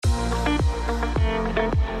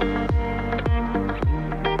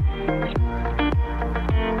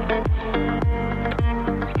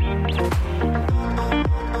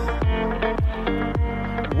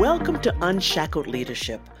Welcome to Unshackled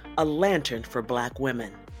Leadership, a lantern for Black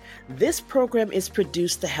women. This program is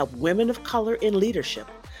produced to help women of color in leadership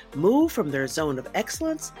move from their zone of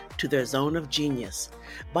excellence to their zone of genius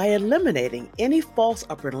by eliminating any false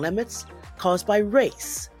upper limits caused by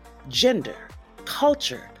race, gender,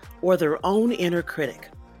 culture, or their own inner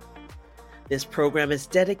critic. This program is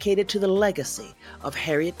dedicated to the legacy of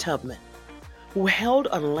Harriet Tubman, who held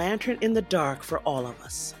a lantern in the dark for all of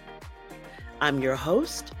us. I'm your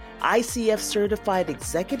host, ICF Certified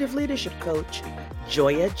Executive Leadership Coach,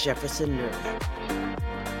 Joya Jefferson Nuri.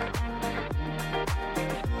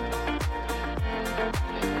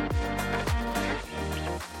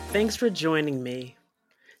 Thanks for joining me.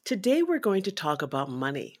 Today we're going to talk about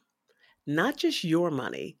money. Not just your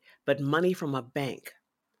money, but money from a bank.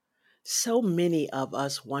 So many of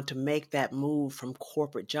us want to make that move from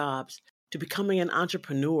corporate jobs to becoming an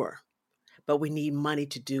entrepreneur, but we need money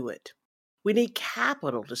to do it. We need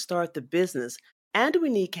capital to start the business, and we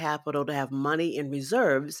need capital to have money in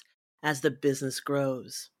reserves as the business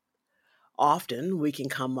grows. Often, we can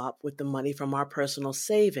come up with the money from our personal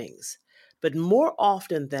savings, but more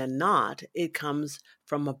often than not, it comes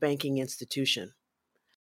from a banking institution.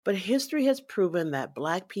 But history has proven that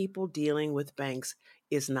Black people dealing with banks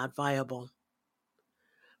is not viable.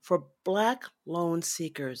 For Black loan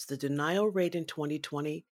seekers, the denial rate in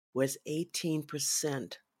 2020 was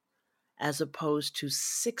 18%. As opposed to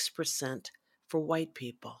 6% for white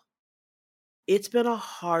people. It's been a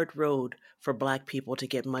hard road for Black people to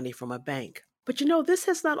get money from a bank. But this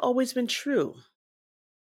has not always been true.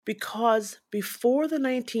 Because before the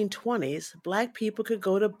 1920s, Black people could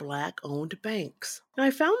go to Black-owned banks. Now,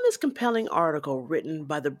 I found this compelling article written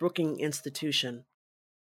by the Brookings Institution.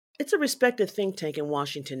 It's a respected think tank in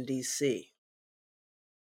Washington, D.C.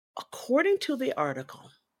 According to the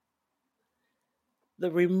article,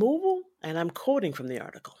 the removal, and I'm quoting from the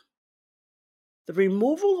article, the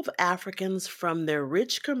removal of Africans from their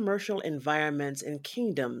rich commercial environments and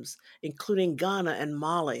kingdoms, including Ghana and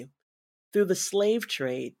Mali, through the slave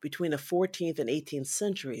trade between the 14th and 18th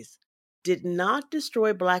centuries, did not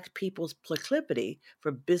destroy Black people's proclivity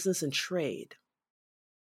for business and trade.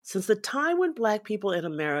 Since the time when Black people in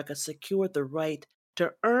America secured the right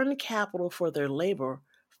to earn capital for their labor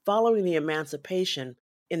following the emancipation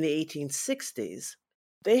in the 1860s,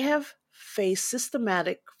 they have faced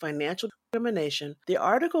systematic financial discrimination. The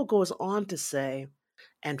article goes on to say,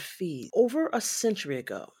 and fees. Over a century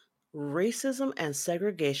ago, racism and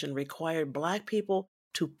segregation required Black people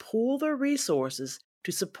to pool their resources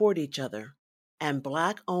to support each other, and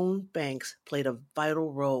Black-owned banks played a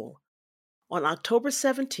vital role. On October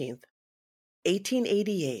 17th,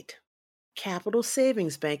 1888, Capital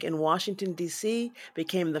Savings Bank in Washington, D.C.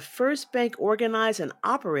 became the first bank organized and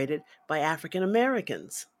operated by African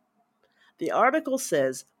Americans. The article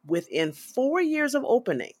says within 4 years of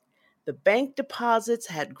opening, the bank deposits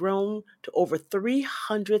had grown to over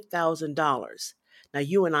 $300,000. Now,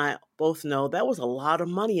 you and I both know that was a lot of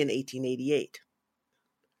money in 1888.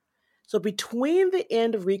 So between the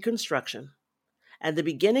end of Reconstruction and the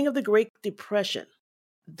beginning of the Great Depression,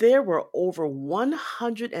 there were over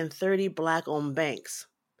 130 Black-owned banks,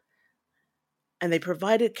 and they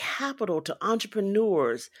provided capital to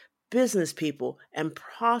entrepreneurs, business people, and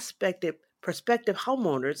prospective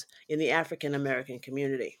homeowners in the African American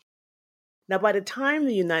community. Now, by the time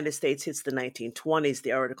the United States hits the 1920s,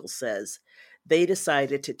 the article says, they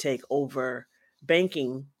decided to take over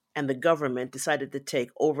banking, and the government decided to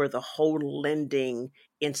take over the whole lending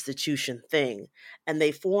institution thing. And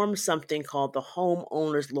they formed something called the Home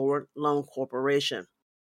Owners Loan Corporation.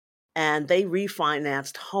 And they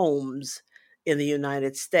refinanced homes in the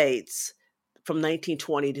United States from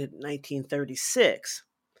 1920 to 1936.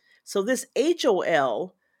 So this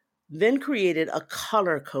HOL then created a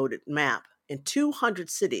color-coded map in 200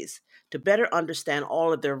 cities to better understand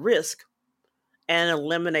all of their risk and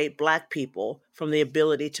eliminate Black people from the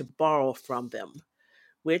ability to borrow from them,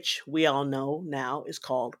 which we all know now is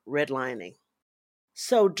called redlining.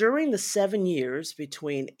 So during the 7 years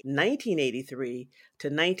between 1983 to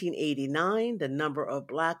 1989, the number of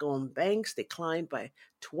Black-owned banks declined by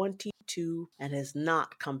 22 and has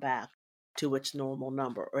not come back to its normal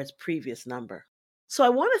number or its previous number. So I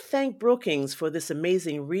want to thank Brookings for this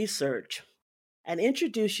amazing research and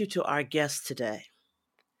introduce you to our guest today,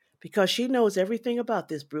 because she knows everything about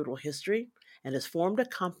this brutal history and has formed a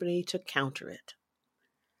company to counter it.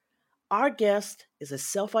 Our guest is a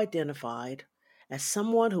self-identified as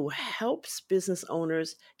someone who helps business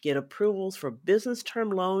owners get approvals for business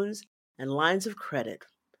term loans and lines of credit.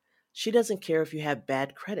 She doesn't care if you have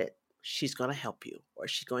bad credit. She's going to help you, or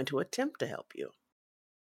she's going to attempt to help you.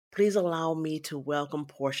 please allow me to welcome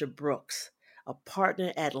Portia Brooks, a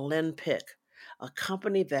partner at LendPick, a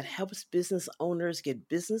company that helps business owners get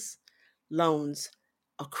business loans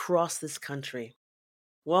across this country.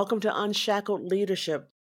 Welcome to Unshackled Leadership,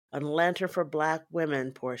 a lantern for Black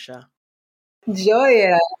women, Portia.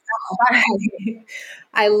 Joya, hi.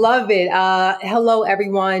 I love it. Hello,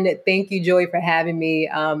 everyone. Thank you, Joy, for having me.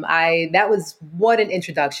 I that was what an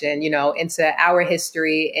introduction, into our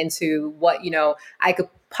history, into what I could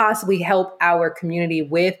possibly help our community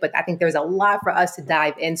with. But I think there's a lot for us to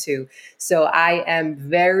dive into. So I am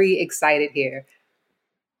very excited here.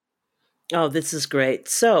 Oh, this is great.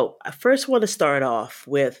 So, I first want to start off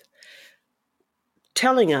with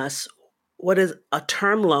telling us what is a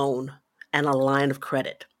term loan and a line of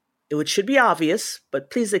credit. It should be obvious, but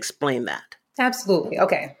please explain that. Absolutely.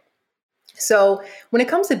 Okay. So, when it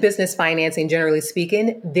comes to business financing, generally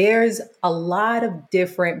speaking, there's a lot of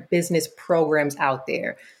different business programs out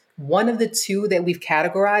there. One of the two that we've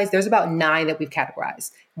categorized, there's about 9 that we've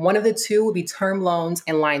categorized. One of the two would be term loans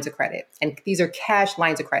and lines of credit. And these are cash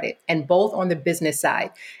lines of credit, and both on the business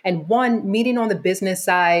side. And one, meaning on the business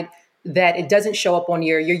side, that it doesn't show up on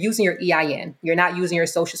you're using your EIN. You're not using your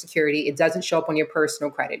social security. It doesn't show up on your personal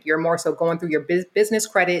credit. You're more so going through your business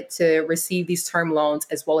credit to receive these term loans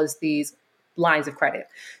as well as these lines of credit.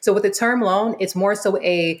 So with the term loan, it's more so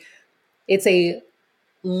it's a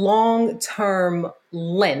long-term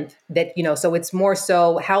length that, so it's more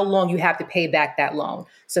so how long you have to pay back that loan.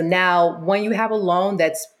 So now when you have a loan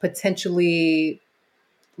that's potentially,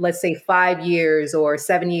 let's say 5 years or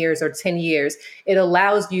 7 years or 10 years, it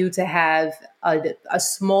allows you to have a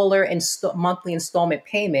smaller monthly installment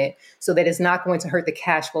payment so that it's not going to hurt the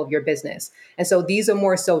cash flow of your business. And so these are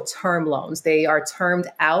more so term loans. They are termed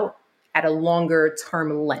out at a longer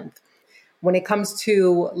term length. When it comes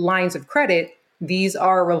to lines of credit, these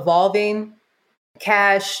are revolving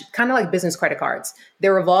cash, kind of like business credit cards.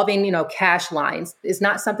 They're revolving, cash lines. It's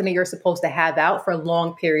not something that you're supposed to have out for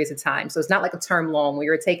long periods of time. So it's not like a term loan where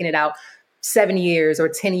you're taking it out 7 years or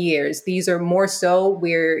 10 years. These are more so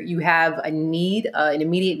where you have a need, an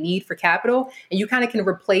immediate need for capital, and you kind of can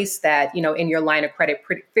replace that, in your line of credit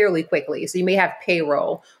fairly quickly. So you may have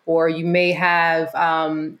payroll, or you may have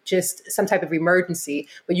just some type of emergency,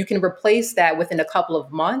 but you can replace that within a couple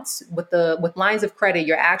of months. With lines of credit,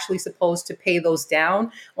 you're actually supposed to pay those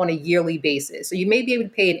down on a yearly basis. So you may be able to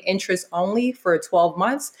pay an interest only for 12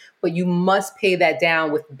 months, but you must pay that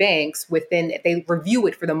down with banks they review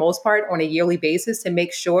it for the most part on a yearly basis to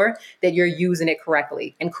make sure that you're using it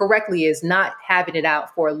correctly. And correctly is not having it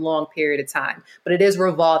out for a long period of time, but it is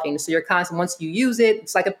revolving. So you're constant, once you use it,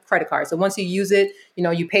 it's like a credit card. So once you use it,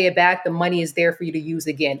 you pay it back, the money is there for you to use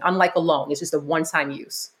again. Unlike a loan, it's just a one-time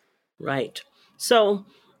use. Right. So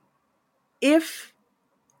if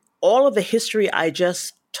all of the history I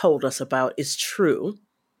just told us about is true,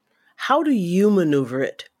 how do you maneuver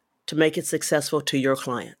it to make it successful to your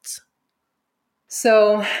clients?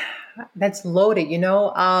 So that's loaded,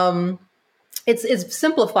 it's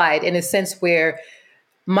simplified in a sense where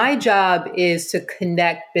my job is to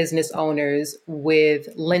connect business owners with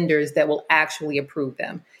lenders that will actually approve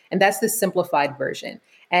them. And that's the simplified version.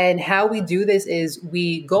 And how we do this is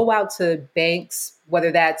we go out to banks,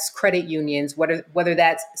 whether that's credit unions, whether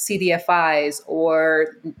that's CDFIs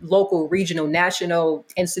or local, regional, national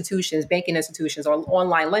institutions, banking institutions, or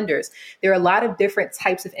online lenders. There are a lot of different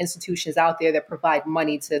types of institutions out there that provide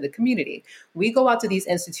money to the community. We go out to these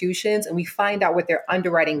institutions and we find out what their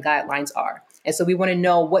underwriting guidelines are. And so we want to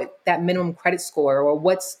know what that minimum credit score or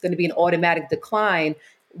what's going to be an automatic decline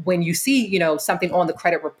when you see, something on the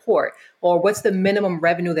credit report, or what's the minimum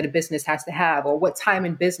revenue that a business has to have, or what time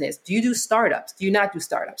in business. Do you do startups? Do you not do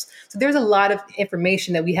startups? So there's a lot of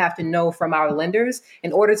information that we have to know from our lenders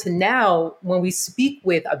in order to now, when we speak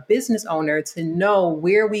with a business owner, to know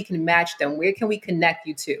where we can match them, where can we connect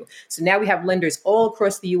you to. So now we have lenders all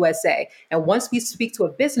across the USA. And once we speak to a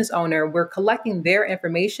business owner, we're collecting their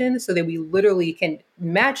information so that we literally can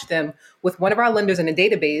match them with one of our lenders in a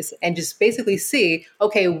database and just basically see,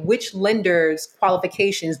 okay, which lender's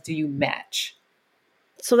qualifications do you match?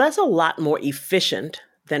 So that's a lot more efficient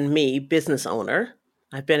than me, business owner.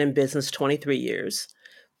 I've been in business 23 years.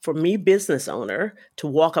 For me, business owner, to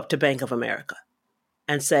walk up to Bank of America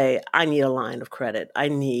and say, I need a line of credit. I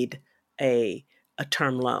need a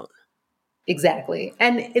term loan. Exactly.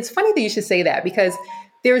 And it's funny that you should say that, because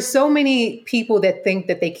there are so many people that think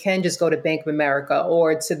that they can just go to Bank of America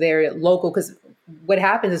or to their local, because what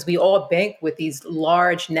happens is we all bank with these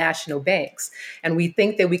large national banks, and we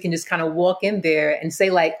think that we can just kind of walk in there and say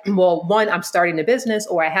like, well, one, I'm starting a business,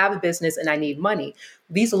 or I have a business and I need money.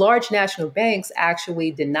 These large national banks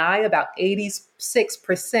actually deny about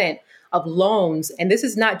 86% of loans. And this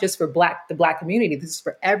is not just for the Black community, this is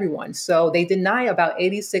for everyone. So they deny about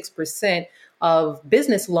 86% of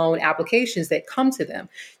business loan applications that come to them.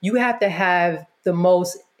 You have to have the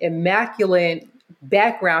most immaculate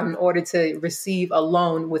background in order to receive a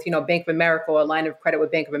loan with, Bank of America, or a line of credit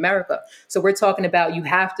with Bank of America. So we're talking about, you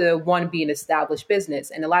have to, one, be an established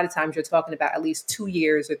business. And a lot of times you're talking about at least 2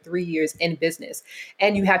 years or 3 years in business.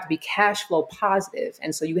 And you have to be cash flow positive.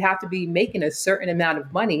 And so you have to be making a certain amount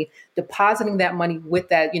of money, depositing that money with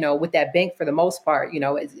that, with that bank for the most part.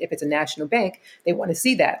 If it's a national bank, they want to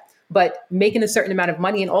see that. But making a certain amount of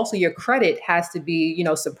money, and also your credit has to be,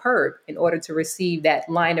 superb in order to receive that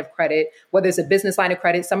line of credit, whether it's a business line of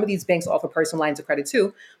credit. Some of these banks offer personal lines of credit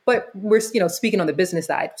too, but we're, speaking on the business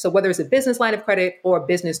side. So whether it's a business line of credit or a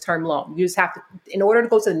business term loan, you just have to, in order to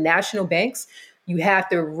go to the national banks, you have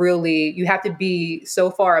to be so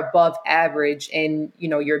far above average in,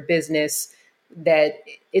 your business that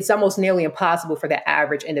it's almost nearly impossible for the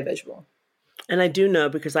average individual. And I do know,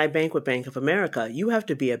 because I bank with Bank of America, you have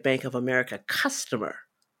to be a Bank of America customer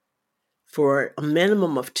for a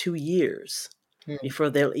minimum of 2 years before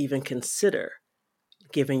they'll even consider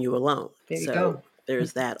giving you a loan. There you go.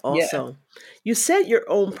 There's that also. Yeah. You said your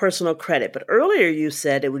own personal credit, but earlier you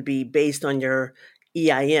said it would be based on your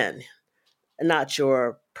EIN, not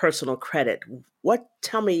your personal credit.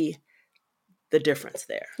 Tell me the difference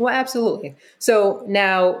there. Well, absolutely. So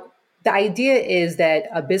now, the idea is that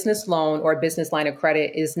a business loan or a business line of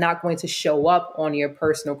credit is not going to show up on your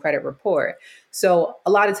personal credit report. So a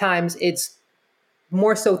lot of times it's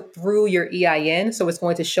more so through your EIN. So it's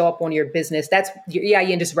going to show up on your business. That's your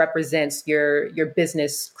EIN just represents your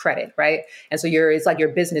business credit, right? And so it's like your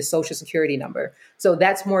business social security number. So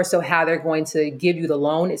that's more so how they're going to give you the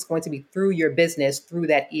loan. It's going to be through your business, through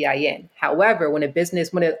that EIN. However, when a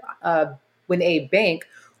bank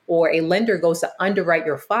or a lender goes to underwrite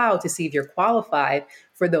your file to see if you're qualified,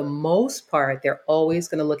 for the most part, they're always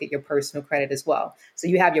going to look at your personal credit as well. So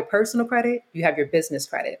you have your personal credit, you have your business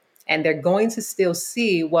credit, and they're going to still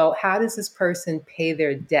see, well, how does this person pay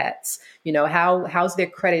their debts? How's their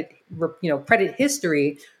credit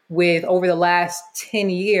history with over the last 10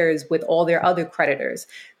 years with all their other creditors?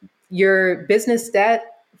 Your business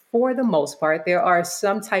debt, for the most part, there are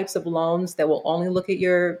some types of loans that will only look at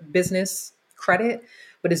your business credit,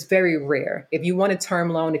 but it's very rare. If you want a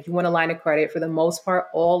term loan, if you want a line of credit, for the most part,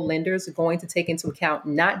 all lenders are going to take into account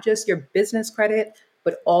not just your business credit,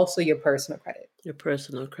 but also your personal credit. Your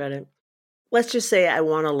personal credit. Let's just say I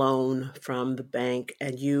want a loan from the bank,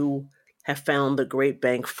 and you have found the great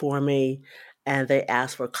bank for me, and they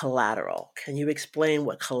ask for collateral. Can you explain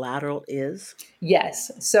what collateral is?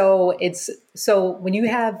 Yes. So when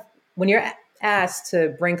you're asked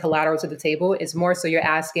to bring collateral to the table, it's more so you're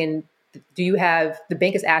asking, the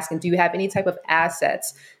bank is asking, do you have any type of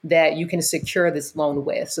assets that you can secure this loan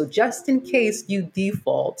with? So just in case you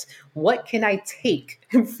default, what can I take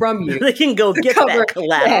from you? They can go get that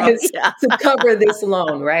collateral. To cover this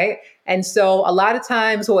loan, right? And so a lot of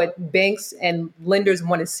times what banks and lenders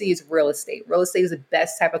want to see is real estate. Real estate is the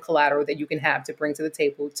best type of collateral that you can have to bring to the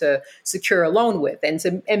table to secure a loan with.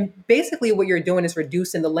 And basically what you're doing is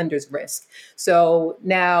reducing the lender's risk. So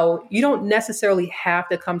now you don't necessarily have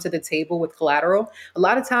to come to the table with collateral. A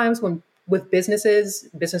lot of times with business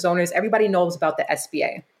owners, everybody knows about the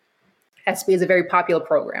SBA. SBA is a very popular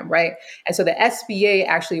program, right? And so the SBA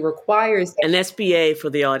actually requires... An SBA,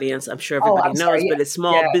 for the audience, I'm sure everybody knows, but it's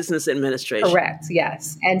Small Business Administration. Correct,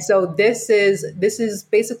 yes. And so this is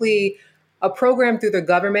basically a program through the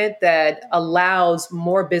government that allows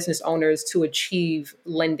more business owners to achieve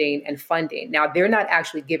lending and funding. Now, they're not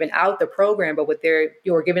actually giving out the program, but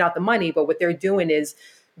you're giving out the money, but what they're doing is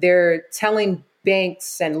they're telling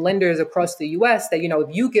banks and lenders across the US that,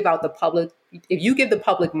 if you give the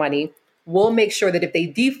public money, we'll make sure that if they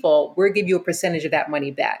default, we'll give you a percentage of that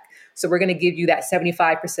money back. So we're going to give you that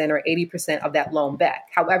 75% or 80% of that loan back.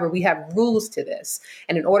 However, we have rules to this.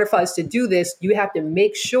 And in order for us to do this, you have to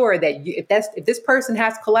make sure that if this person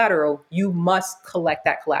has collateral, you must collect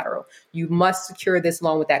that collateral. You must secure this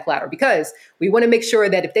loan with that collateral, because we want to make sure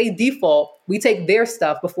that if they default, we take their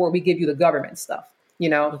stuff before we give you the government stuff.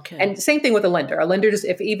 Okay. And same thing with a lender. A lender,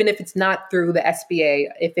 even if it's not through the SBA,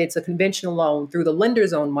 if it's a conventional loan through the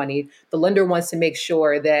lender's own money, the lender wants to make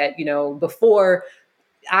sure that, before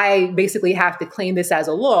I basically have to claim this as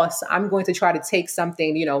a loss, I'm going to try to take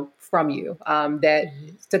something, from you,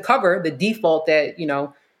 to cover the default that,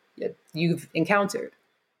 you've encountered.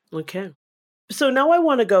 Okay. So now I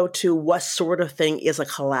want to go to what sort of thing is a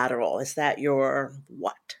collateral? Is that your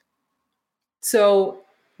what? So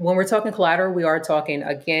when we're talking collateral, we are talking,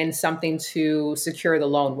 again, something to secure the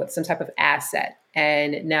loan with, some type of asset.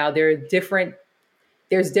 And now there's different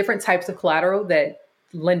types of collateral that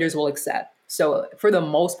lenders will accept. So for the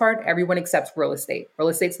most part, everyone accepts real estate. Real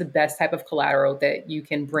estate's the best type of collateral that you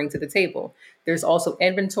can bring to the table. There's also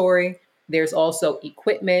inventory, there's also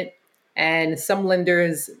equipment, and some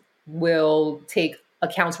lenders will take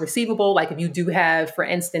accounts receivable. Like if you do have, for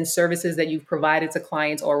instance, services that you've provided to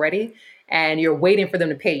clients already, and you're waiting for them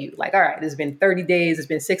to pay you. Like, all right, it's been 30 days, it's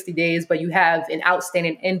been 60 days, but you have an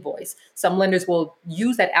outstanding invoice. Some lenders will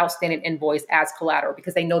use that outstanding invoice as collateral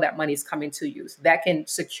because they know that money's coming to you. So that can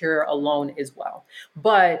secure a loan as well.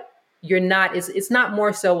 But it's not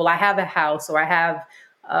more so, well, I have a house or I have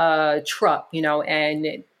a truck,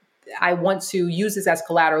 and I want to use this as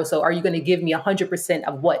collateral. So are you going to give me 100%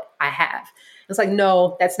 of what I have? It's like,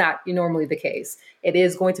 no, that's not normally the case. It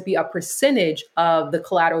is going to be a percentage of the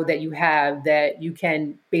collateral that you have that you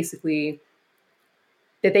can basically,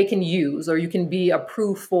 that they can use, or you can be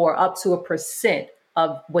approved for up to 1%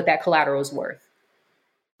 of what that collateral is worth.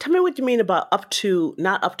 Tell me what you mean about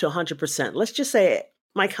not up to 100%. Let's just say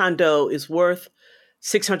my condo is worth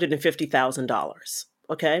 $650,000.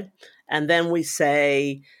 Okay. And then we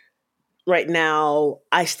say, right now,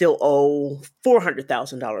 I still owe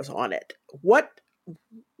 $400,000 on it. What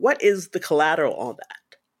is the collateral on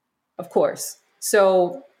that? Of course.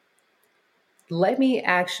 So let me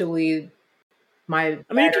actually, you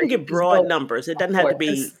can give broad numbers. It doesn't have to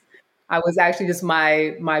be. I was actually just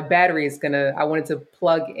my battery is I wanted to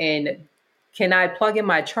plug in. Can I plug in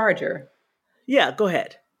my charger? Yeah, go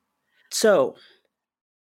ahead. So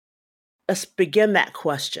let's begin that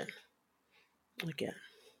question again.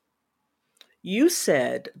 You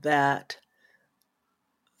said that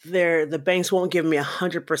the banks won't give me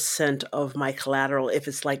 100% of my collateral if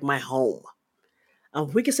it's like my home.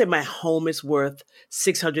 We can say my home is worth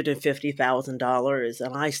 $650,000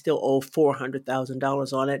 and I still owe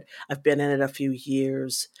 $400,000 on it. I've been in it a few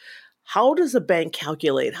years. How does the bank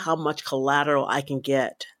calculate how much collateral I can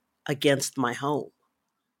get against my home?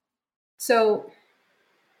 So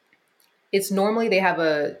it's normally they have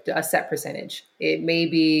a set percentage. It may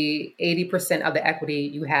be 80% of the equity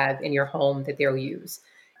you have in your home that they'll use.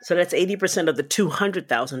 So that's 80% of the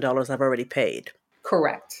 $200,000 I've already paid.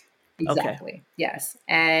 Correct. Exactly. Okay. Yes.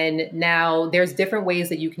 And now there's different ways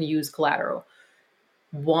that you can use collateral.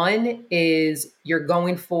 One is you're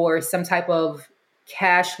going for some type of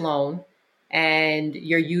cash loan and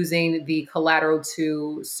you're using the collateral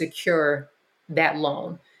to secure that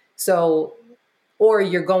loan. So, or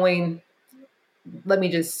you're going, let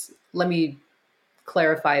me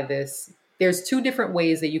clarify this. There's two different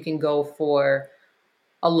ways that you can go for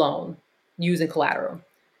a loan using collateral.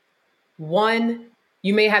 One,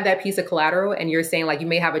 you may have that piece of collateral and you're saying, like, you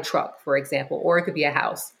may have a truck, for example, or it could be a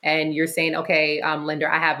house. And you're saying, okay, lender,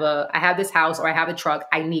 I have this house or I have a truck,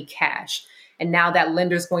 I need cash. And now that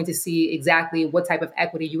lender is going to see exactly what type of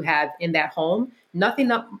equity you have in that home.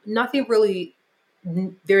 Nothing really,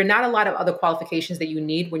 there are not a lot of other qualifications that you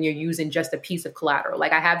need when you're using just a piece of collateral.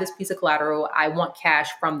 Like, I have this piece of collateral, I want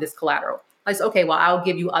cash from this collateral. Like, okay, well, I'll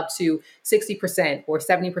give you up to 60% or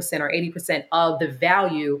 70% or 80% of the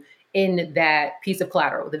value in that piece of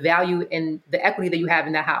collateral, the value in the equity that you have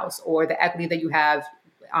in the house, or the equity that you have,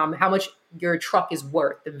 how much your truck is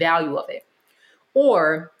worth, the value of it.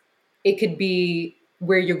 Or it could be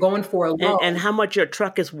where you're going for a loan. And how much your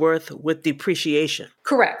truck is worth with depreciation.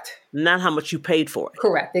 Correct. Not how much you paid for it.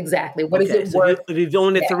 Correct. Exactly. What is it worth? If you've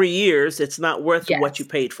owned it 3 years, it's not worth what you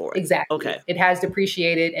paid for it. Exactly. Okay. It has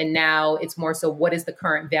depreciated, and now it's more so what is the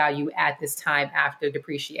current value at this time after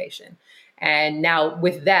depreciation. And now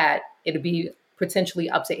with that, it'll be potentially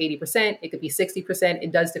up to 80%. It could be 60%.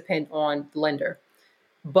 It does depend on the lender.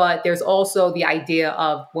 But there's also the idea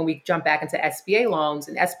of when we jump back into SBA loans,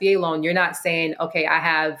 an SBA loan, you're not saying, okay, I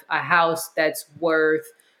have a house that's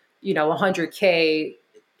worth, 100K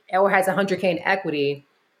or has 100K in equity.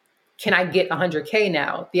 Can I get 100K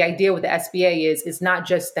now? The idea with the SBA is it's not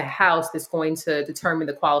just the house that's going to determine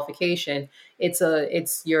the qualification.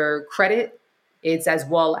 It's your credit. It's as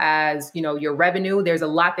well as, your revenue. There's a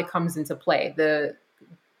lot that comes into play.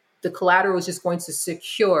 The collateral is just going to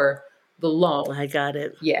secure the loan. I got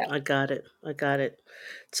it. Yeah. I got it.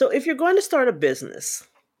 So if you're going to start a business,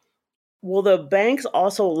 will the banks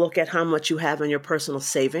also look at how much you have in your personal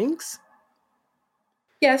savings?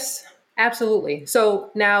 Yes, absolutely.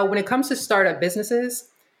 So now when it comes to startup businesses,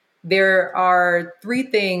 there are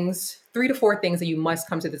 3 to 4 things that you must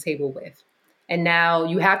come to the table with. And now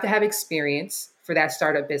you have to have experience for that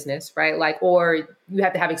startup business, right? Like, or you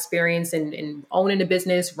have to have experience in owning a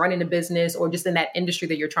business, running a business, or just in that industry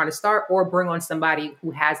that you're trying to start, or bring on somebody who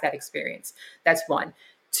has that experience. That's one.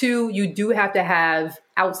 Two, you do have to have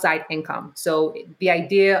outside income. So the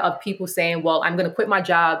idea of people saying, well, I'm going to quit my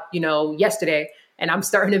job, yesterday, and I'm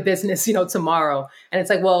starting a business, tomorrow. And it's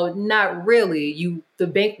like, well, not really. The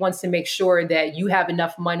bank wants to make sure that you have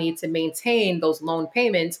enough money to maintain those loan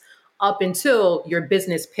payments up until your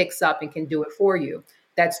business picks up and can do it for you.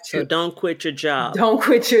 That's two. So don't quit your job. Don't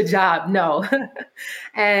quit your job. No.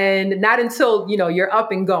 And not until, you're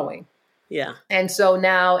up and going. Yeah. And so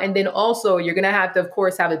now, and then also you're going to have to, of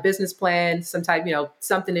course, have a business plan, some type,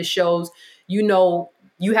 something that shows,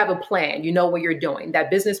 you have a plan, you know what you're doing. That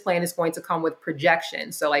business plan is going to come with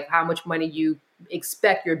projections. So like how much money you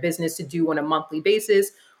expect your business to do on a monthly basis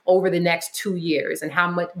over the next 2 years, and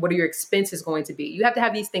what are your expenses going to be? You have to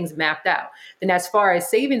have these things mapped out. Then as far as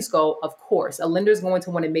savings go, of course, a lender is going to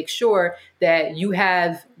want to make sure that you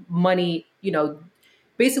have money,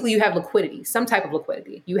 basically you have liquidity, some type of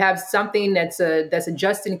liquidity. You have something that's a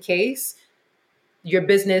just in case your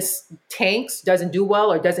business tanks, doesn't do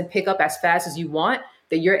well, or doesn't pick up as fast as you want,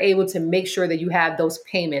 that you're able to make sure that you have those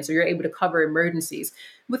payments, or you're able to cover emergencies.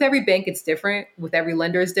 With every bank, it's different. With every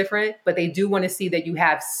lender, it's different, but they do want to see that you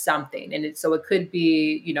have something. And so it could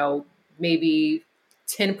be, maybe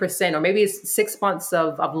 10%, or maybe it's 6 months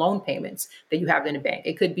of loan payments that you have in a bank.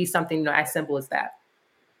 It could be something as simple as that.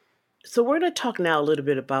 So we're going to talk now a little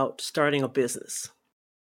bit about starting a business,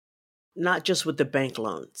 not just with the bank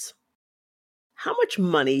loans. How much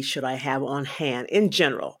money should I have on hand in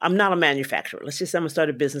general? I'm not a manufacturer. Let's just say I'm going to start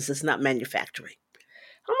a business that's not manufacturing.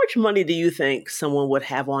 How much money do you think someone would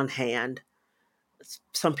have on hand?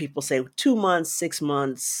 Some people say 2 months, 6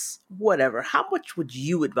 months, whatever. How much would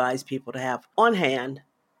you advise people to have on hand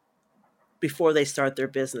before they start their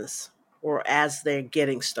business or as they're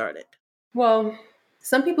getting started? Well,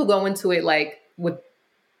 some people go into it like with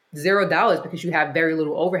 $0 because you have very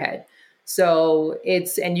little overhead. So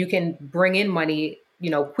and you can bring in money,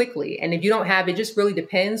 quickly. And if you don't have, it just really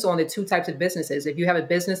depends on the two types of businesses. If you have a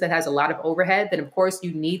business that has a lot of overhead, then of course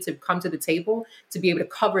you need to come to the table to be able to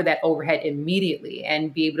cover that overhead immediately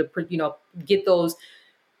and be able to,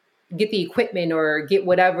 get the equipment or get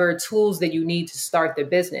whatever tools that you need to start the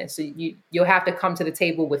business. So you'll have to come to the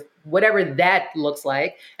table with whatever that looks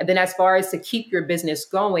like. And then as far as to keep your business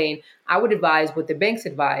going, I would advise what the banks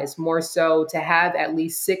advise, more so to have at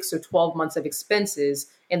least 6 or 12 months of expenses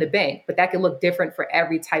in the bank. But that can look different for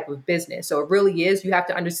every type of business. So it really is, you have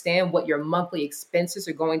to understand what your monthly expenses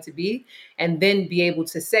are going to be, and then be able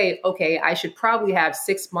to say, okay, I should probably have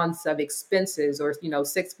 6 months of expenses, or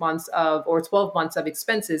 6 months or 12 months of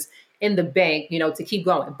expenses in the bank, to keep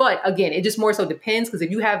going. But again, it just more so depends, because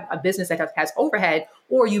if you have a business that has overhead,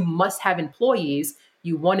 or you must have employees,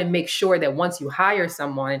 you want to make sure that once you hire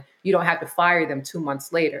someone, you don't have to fire them 2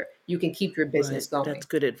 months later. You can keep your business going. That's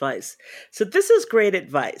good advice. So this is great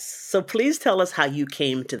advice. So please tell us how you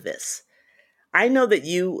came to this. I know that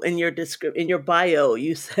you, in your bio,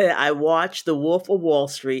 you said, I watched The Wolf of Wall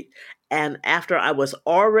Street, and after I was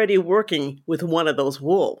already working with one of those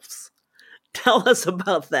wolves. Tell us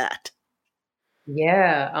about that.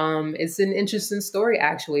 Yeah, it's an interesting story,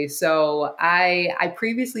 actually. So I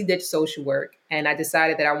previously did social work, and I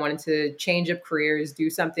decided that I wanted to change up careers, do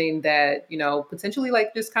something that, potentially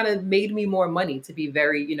like just kind of made me more money, to be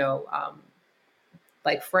very,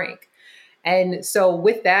 like frank. And so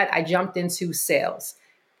with that, I jumped into sales.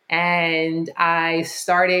 And I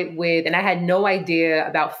started and I had no idea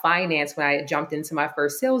about finance when I jumped into my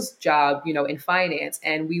first sales job, in finance.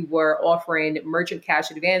 And we were offering merchant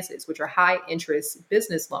cash advances, which are high interest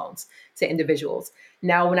business loans to individuals.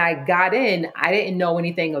 Now, when I got in, I didn't know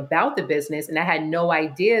anything about the business. And I had no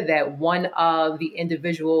idea that one of the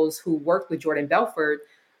individuals who worked with Jordan Belfort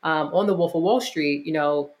on The Wolf of Wall Street,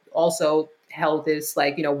 also held this,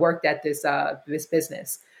 worked at this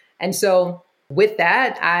business. And so with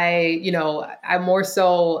that, I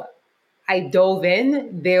dove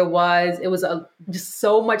in. It was just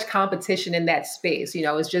so much competition in that space.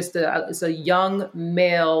 It's a young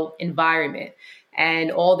male environment,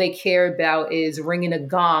 and all they care about is ringing a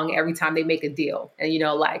gong every time they make a deal. And,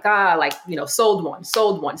 sold one,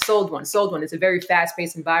 sold one, sold one, sold one. It's a very fast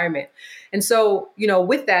paced environment. And so,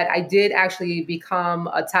 with that, I did actually become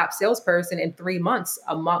a top salesperson in 3 months,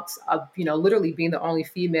 amongst literally being the only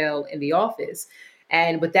female in the office.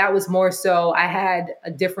 But that was more so, I had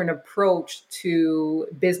a different approach to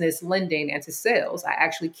business lending and to sales. I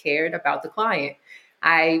actually cared about the client.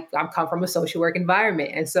 I'm come from a social work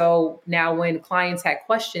environment. And so now when clients had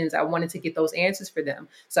questions, I wanted to get those answers for them.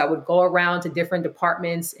 So I would go around to different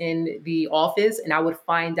departments in the office and I would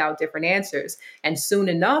find out different answers. And soon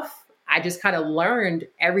enough, I just kind of learned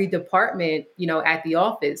every department, at the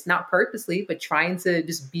office, not purposely, but trying to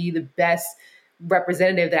just be the best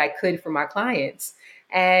representative that I could for my clients.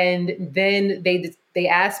 And then they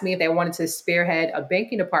asked me if they wanted to spearhead a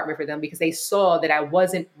banking department for them because they saw that I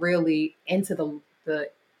wasn't really into the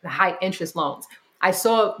high interest loans. I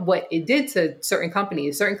saw what it did to certain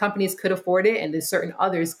companies. Certain companies could afford it, and then certain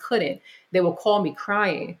others couldn't. They will call me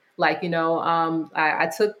crying, like, I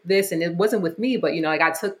took this, and it wasn't with me, but like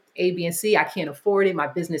I took A, B, and C. I can't afford it. My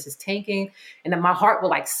business is tanking, and then my heart will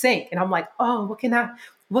like sink, and I'm like, oh, what can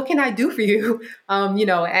I do for you?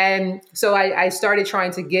 And so I started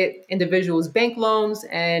trying to get individuals bank loans,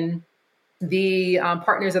 and the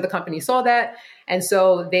partners of the company saw that. And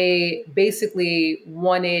so they basically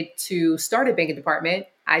wanted to start a banking department.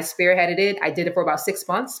 I spearheaded it. I did it for about 6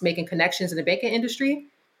 months, making connections in the banking industry.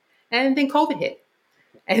 And then COVID hit.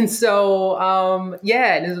 And so,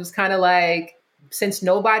 and it was kind of like, since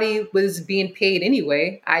nobody was being paid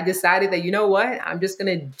anyway, I decided that, you know what, I'm just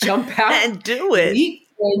going to jump out and do it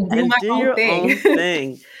and do your own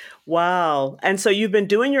thing. Wow. And so you've been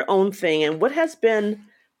doing your own thing. And what has been,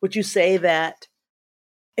 would you say that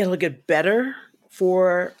it'll get better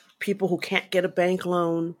for people who can't get a bank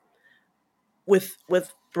loan with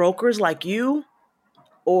brokers like you?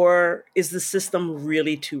 Or is the system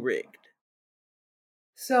really too rigged?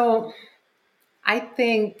 So I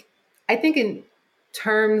think in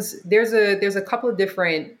terms, there's a couple of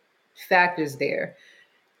different factors there.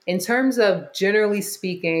 In terms of generally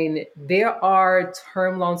speaking, there are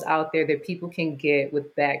term loans out there that people can get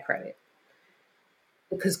with bad credit.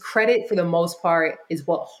 Because credit, for the most part, is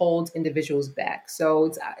what holds individuals back.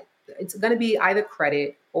 So it's going to be either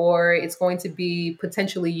credit or it's going to be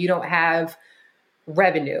potentially you don't have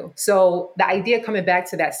revenue. So the idea, coming back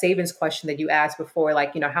to that savings question that you asked before,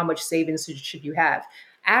 like, how much savings should you have?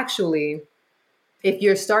 Actually, if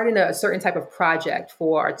you're starting a certain type of project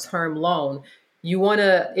for a term loan, you want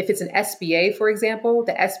to, if it's an SBA, for example,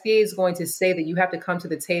 the SBA is going to say that you have to come to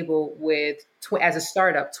the table with, as a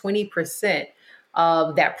startup, 20%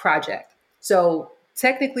 of that project. So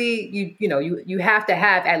technically, you have to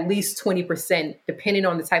have at least 20%, depending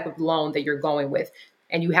on the type of loan that you're going with.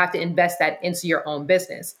 And you have to invest that into your own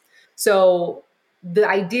business. So the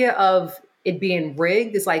idea of it being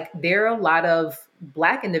rigged is like, there are a lot of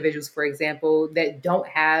Black individuals, for example, that don't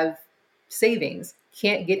have savings,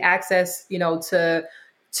 can't get access,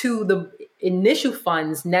 to the initial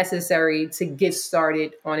funds necessary to get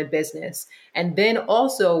started on a business. And then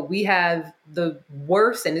also we have the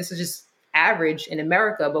worst, and this is just average in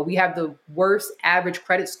America, but we have the worst average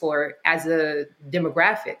credit score as a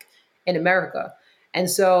demographic in America. And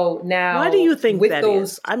so now, why do you think that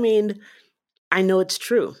is? I mean, I know it's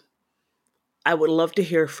true. I would love to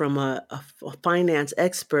hear from a finance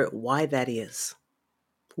expert why that is.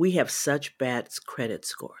 We have such bad credit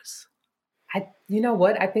scores. You know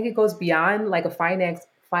what? I think it goes beyond like a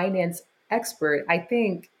finance expert. I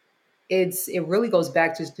think it really goes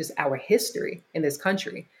back to just our history in this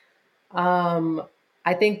country.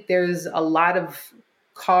 I think there's a lot of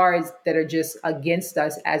cards that are just against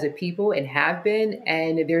us as a people and have been,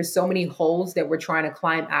 and there's so many holes that we're trying to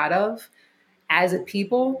climb out of as a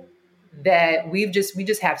people that we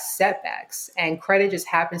just have setbacks, and credit just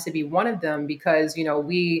happens to be one of them because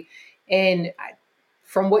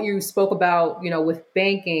from what you spoke about, with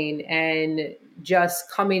banking and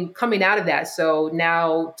just coming out of that. So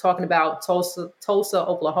now talking about Tulsa,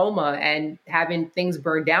 Oklahoma, and having things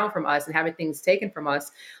burned down from us and having things taken from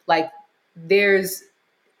us, like there's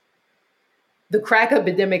the crack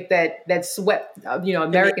epidemic that swept,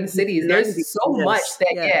 American cities. There's so much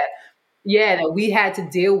that, that we had to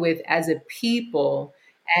deal with as a people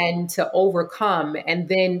and to overcome, and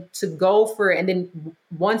then to go for, and then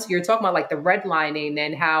once you're talking about like the redlining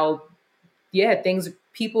and how,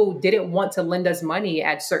 people didn't want to lend us money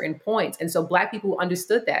at certain points. And so Black people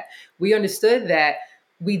understood that. We understood that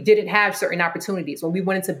we didn't have certain opportunities. When we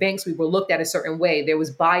went into banks, we were looked at a certain way. There was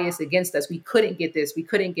bias against us. We couldn't get this, we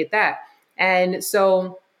couldn't get that. And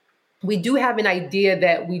so we do have an idea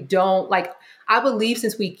that we don't, like, I believe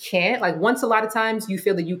since we can't, like once a lot of times you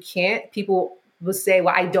feel that you can't, people will say,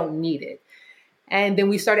 well, I don't need it. And then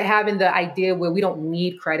we started having the idea where we don't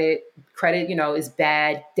need credit. Credit, is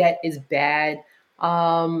bad. Debt is bad.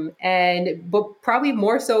 But probably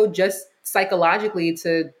more so just psychologically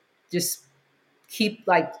to just keep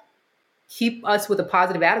keep us with a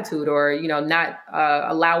positive attitude, or not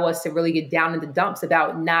allow us to really get down in the dumps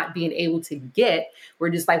about not being able to get. We're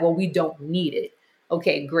just like, well, we don't need it.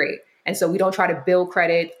 Okay, great. And so we don't try to build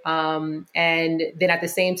credit. And then at the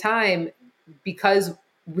same time, because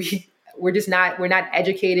we're not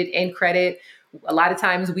educated in credit, a lot of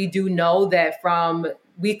times we do know that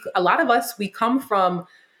a lot of us, we come from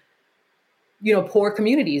poor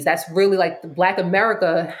communities. That's really like the Black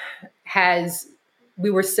America we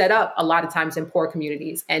were set up a lot of times in poor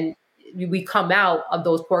communities, and we come out of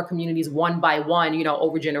those poor communities one by one,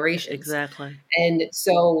 over generations. Exactly. And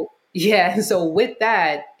so, so with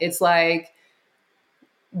that, it's like,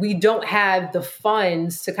 we don't have the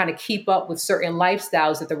funds to kind of keep up with certain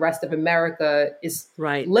lifestyles that the rest of America is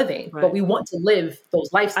living, but we want to live those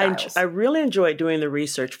lifestyles. I really enjoyed doing the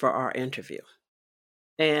research for our interview.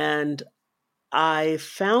 And I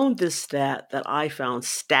found this stat that I found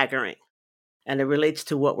staggering, and it relates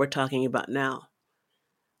to what we're talking about now.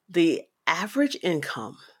 The average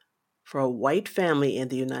income for a white family in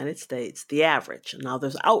the United States, the average, now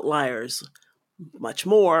there's outliers, much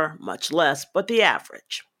more, much less, but the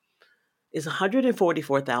average is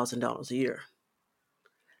 $144,000 a year.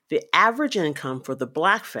 The average income for the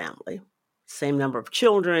Black family, same number of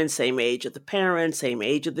children, same age of the parents, same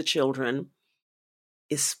age of the children,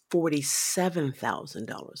 is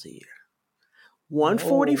 $47,000 a year.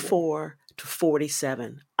 144 to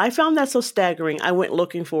 47. I found that so staggering. I went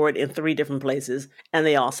looking for it in 3 different places, and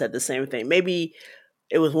they all said the same thing. Maybe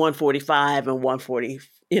it was 145 and 140,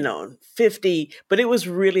 50, but it was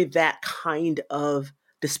really that kind of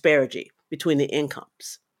disparity between the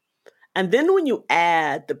incomes. And then when you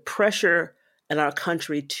add the pressure in our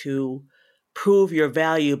country to prove your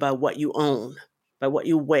value by what you own, by what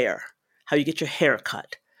you wear, how you get your hair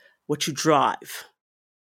cut, what you drive.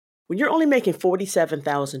 When you're only making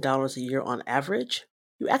 $47,000 a year on average,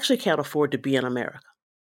 you actually can't afford to be in America.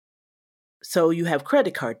 So you have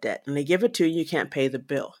credit card debt, and they give it to you, you can't pay the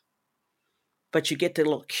bill. But you get to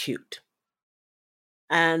look cute.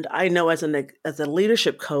 And I know as a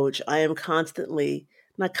leadership coach, I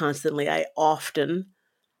often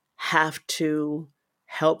have to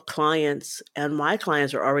help clients, and my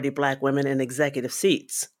clients are already Black women in executive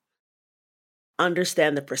seats,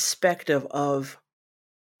 understand the perspective of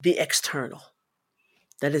the external.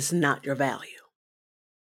 That is not your value.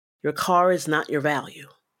 Your car is not your value.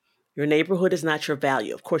 Your neighborhood is not your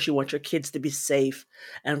value. Of course, you want your kids to be safe.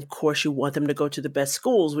 And of course, you want them to go to the best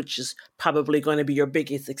schools, which is probably going to be your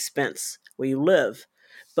biggest expense where you live.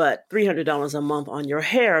 But $300 a month on your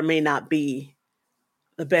hair may not be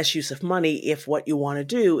the best use of money if what you want to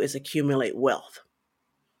do is accumulate wealth,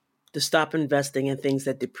 to stop investing in things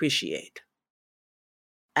that depreciate.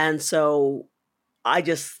 And so I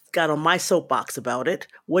just got on my soapbox about it.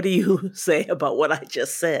 What do you say about what I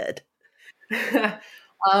just said? I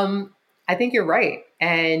think you're right.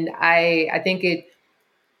 And I think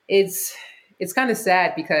it's kind of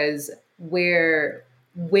sad because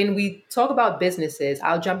when we talk about businesses,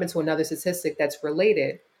 I'll jump into another statistic that's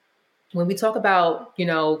related. When we talk about,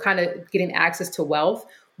 kind of getting access to wealth,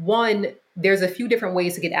 one, there's a few different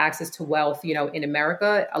ways to get access to wealth, in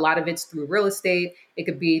America. A lot of it's through real estate. It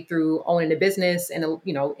could be through owning a business and,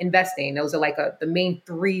 investing. Those are like the main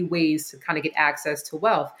 3 ways to kind of get access to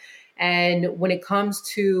wealth. And when it comes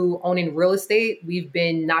to owning real estate, we've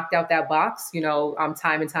been knocked out that box,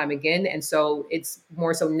 time and time again. And so it's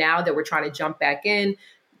more so now that we're trying to jump back in,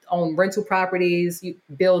 own rental properties,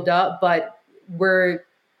 build up, but we're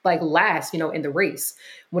like last, in the race.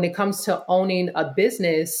 When it comes to owning a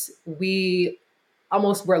business, we're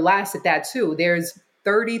last at that too. There's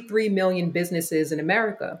 33 million businesses in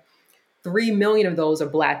America. 3 million of those are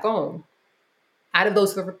Black owned. Out of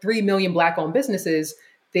those 3 million Black owned businesses,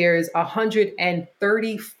 there's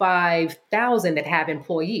 135,000 that have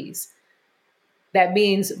employees. That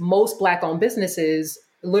means most Black owned businesses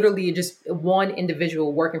literally just one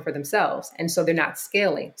individual working for themselves. And so they're not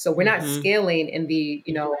scaling. So we're not scaling in the,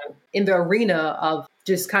 in the arena of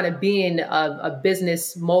just kind of being a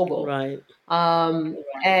business mogul. Right.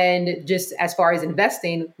 And just as far as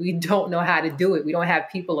investing, we don't know how to do it. We don't have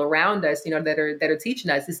people around us, that are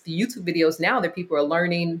teaching us. It's the YouTube videos now that people are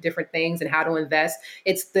learning different things and how to invest.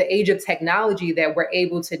 It's the age of technology that we're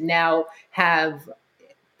able to now have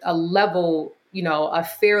a level, a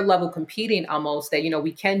fair level competing almost, that,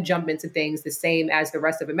 we can jump into things the same as the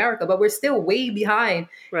rest of America, but we're still way behind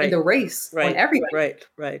in the race on everything.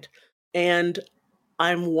 Right. And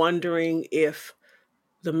I'm wondering if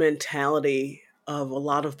the mentality of a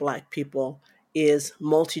lot of Black people is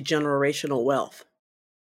multi-generational wealth.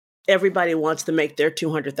 Everybody wants to make their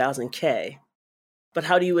 200,000 K, but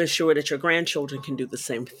how do you ensure that your grandchildren can do the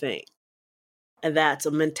same thing? And that's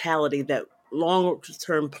a mentality that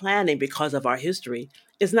long-term planning, because of our history,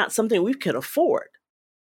 is not something we can afford.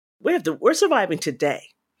 We're surviving today.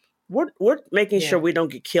 We're making sure Yeah. we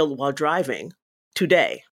don't get killed while driving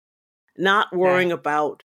today, not Okay. worrying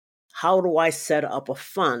about how do I set up a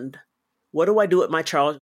fund? What do I do at my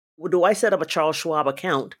Charles? Do I set up a Charles Schwab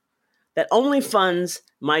account that only funds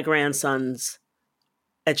my grandson's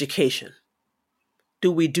education?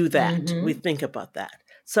 Do we do that? We Hmm. think about that.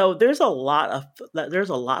 So there's a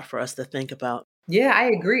lot for us to think about. Yeah, I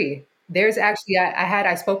agree. There's actually,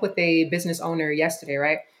 I spoke with a business owner yesterday,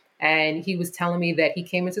 right? And he was telling me that he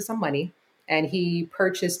came into some money and he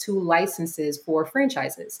purchased two licenses for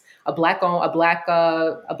franchises, a black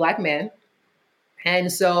man.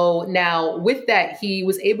 And so now with that, he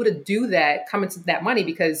was able to do that, come into that money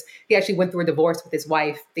because he actually went through a divorce with his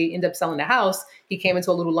wife. They ended up selling the house. He came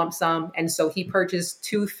into a little lump sum. And so he purchased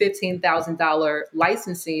two $15,000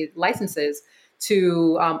 licenses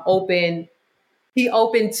to open. He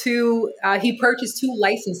purchased two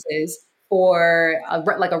licenses for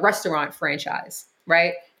like a restaurant franchise,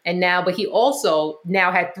 right? And now, but he also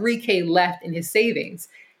now had 3K left in his savings.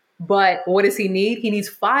 But what does he need? He needs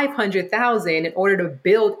 500,000 in order to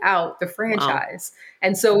build out the Wow. franchise.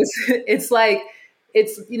 And so it's like,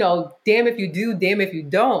 damn if you do, damn if you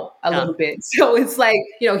don't, a Yeah. little bit. So it's like,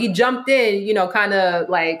 he jumped in, kind of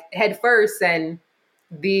like head first, and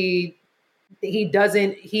the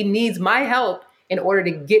he needs my help in order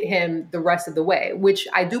to get him the rest of the way, which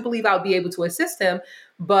I do believe I'll be able to assist him.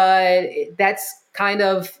 But that's kind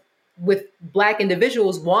of with Black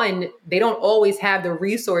individuals, one, they don't always have the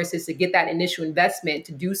resources to get that initial investment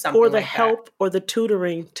to do Or something the like that. help or the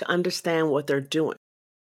tutoring to understand what they're doing.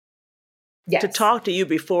 To Yes, talk to you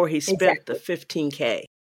before he spent the exactly. 15K.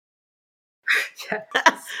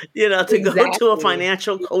 Yes, To go to a exactly.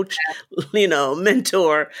 financial coach,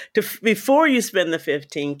 mentor before you spend the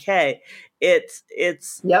 15K. It's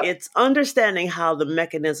Yep. it's understanding how the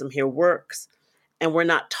mechanism here works, and we're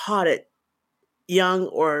not taught it young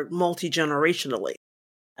or multi-generationally.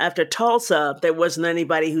 After Tulsa, there wasn't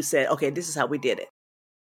anybody who said, okay, this is how we did it.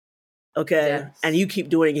 Okay. And Yes. you keep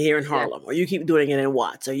doing it here in Yeah. Harlem, or you keep doing it in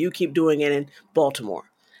Watts, or you keep doing it in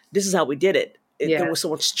Baltimore. This is how we did it. There Yeah. was so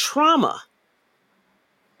much trauma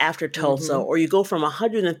after Tulsa, Hmm. or you go from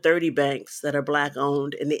 130 banks that are Black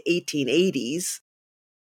owned in the 1880s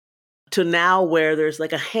to now where there's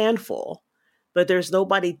like a handful, but there's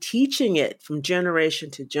nobody teaching it from generation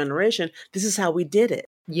to generation. This is how we did it.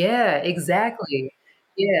 Yeah, exactly.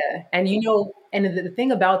 Yeah. And and the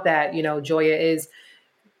thing about that, Joya, is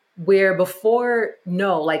where before,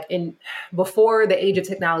 no, like in before the age of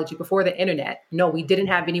technology, before the internet, no, we didn't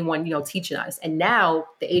have anyone, teaching us. And now,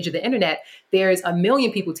 the age of the internet, there's a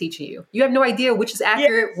million people teaching you. You have no idea which is Yes,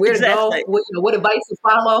 accurate, where to go, exactly. what advice to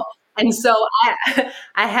follow. And so I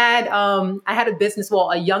I had a business,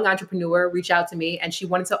 well, a young entrepreneur reach out to me, and she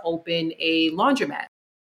wanted to open a laundromat,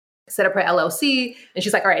 set up her LLC, and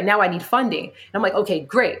she's like, all right, now I need funding. And I'm like, okay,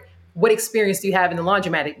 great. What experience do you have in the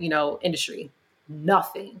laundromat, industry?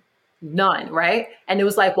 Nothing. None, right? And it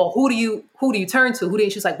was like, well, who do you turn to?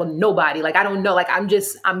 She's like, well, nobody. Like, I don't know. Like,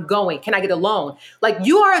 I'm going. Can I get a loan? Like,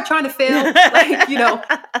 you are trying to fail. Like,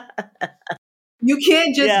 you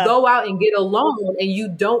can't just Yeah, go out and get a loan and you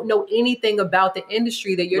don't know anything about the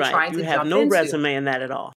industry that you're right. trying You to have jump no into. resume in that at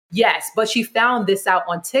all. Yes, but she found this out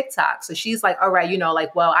on TikTok. So she's like, all right,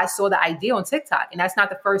 like, well, I saw the idea on TikTok. And that's not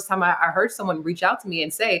the first time I heard someone reach out to me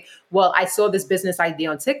and say, well, I saw this business idea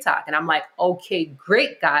on TikTok. And I'm like, okay,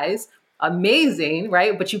 great, guys. Amazing,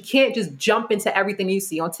 right? But you can't just jump into everything you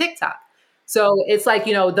see on TikTok. So it's like,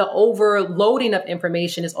 the overloading of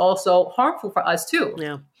information is also harmful for us too.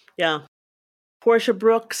 Yeah, yeah. Portia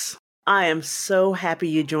Brooks, I am so happy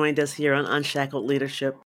you joined us here on Unshackled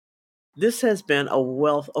Leadership. This has been a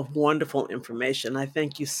wealth of wonderful information. I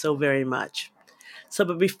thank you so very much. So,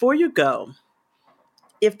 but before you go,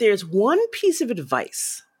 if there's one piece of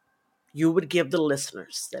advice you would give the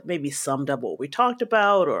listeners that maybe summed up what we talked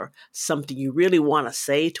about, or something you really want to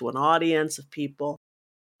say to an audience of people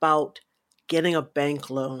about getting a bank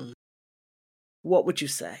loan, what would you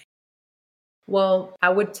say? Well, I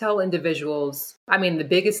would tell individuals, I mean, the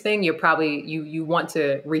biggest thing, you're probably, you want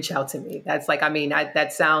to reach out to me. That's like, I mean,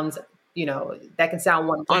 that sounds, that can sound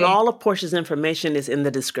one On way. all of Portia's information is in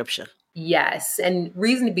the description. Yes. And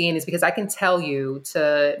reason being is because I can tell you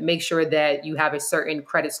to make sure that you have a certain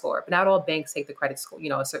credit score, but not all banks take the credit score,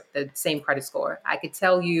 the same credit score. I could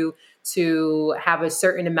tell you to have a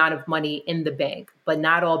certain amount of money in the bank, but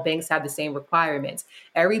not all banks have the same requirements.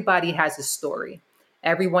 Everybody has a story.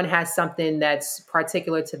 Everyone has something that's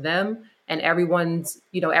particular to them. And every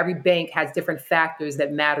bank has different factors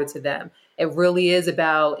that matter to them. It really is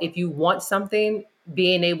about, if you want something,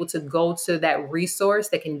 being able to go to that resource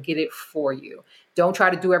that can get it for you. Don't try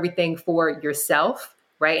to do everything for yourself,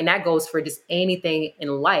 right? And that goes for just anything in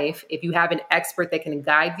life. If you have an expert that can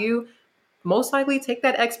guide you, most likely take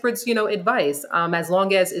that expert's, advice, as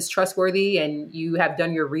long as it's trustworthy and you have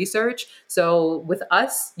done your research. So with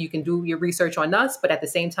us, you can do your research on us, but at the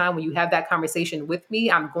same time, when you have that conversation with me,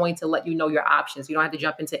 I'm going to let you know your options. You don't have to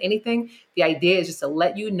jump into anything. The idea is just to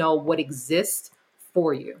let you know what exists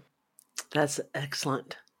for you. That's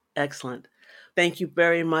excellent. Excellent. Thank you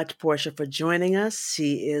very much, Portia, for joining us.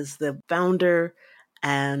 She is the founder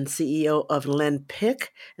and CEO of LendPick,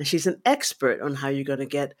 and she's an expert on how you're going to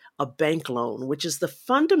get a bank loan, which is the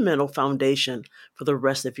fundamental foundation for the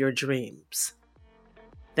rest of your dreams.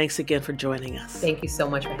 Thanks again for joining us. Thank you so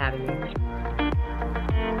much for having me.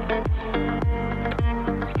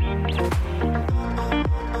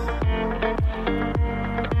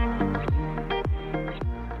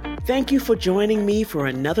 Thank you for joining me for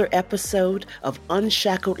another episode of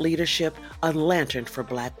Unshackled Leadership, a Lantern for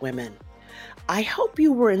Black Women. I hope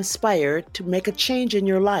you were inspired to make a change in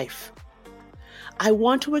your life. I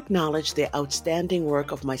want to acknowledge the outstanding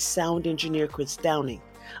work of my sound engineer, Chris Downing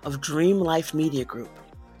of Dream Life Media Group,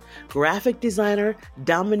 graphic designer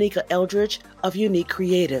Dominica Eldridge of Unique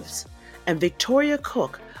Creatives, and Victoria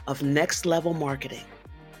Cook of Next Level Marketing.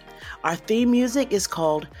 Our theme music is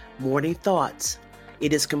called Morning Thoughts.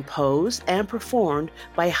 It is composed and performed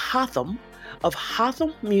by Hotham of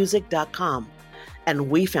HothamMusic.com, and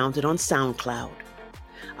we found it on SoundCloud.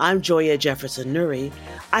 I'm Joya Jefferson Nuri.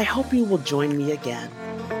 I hope you will join me again.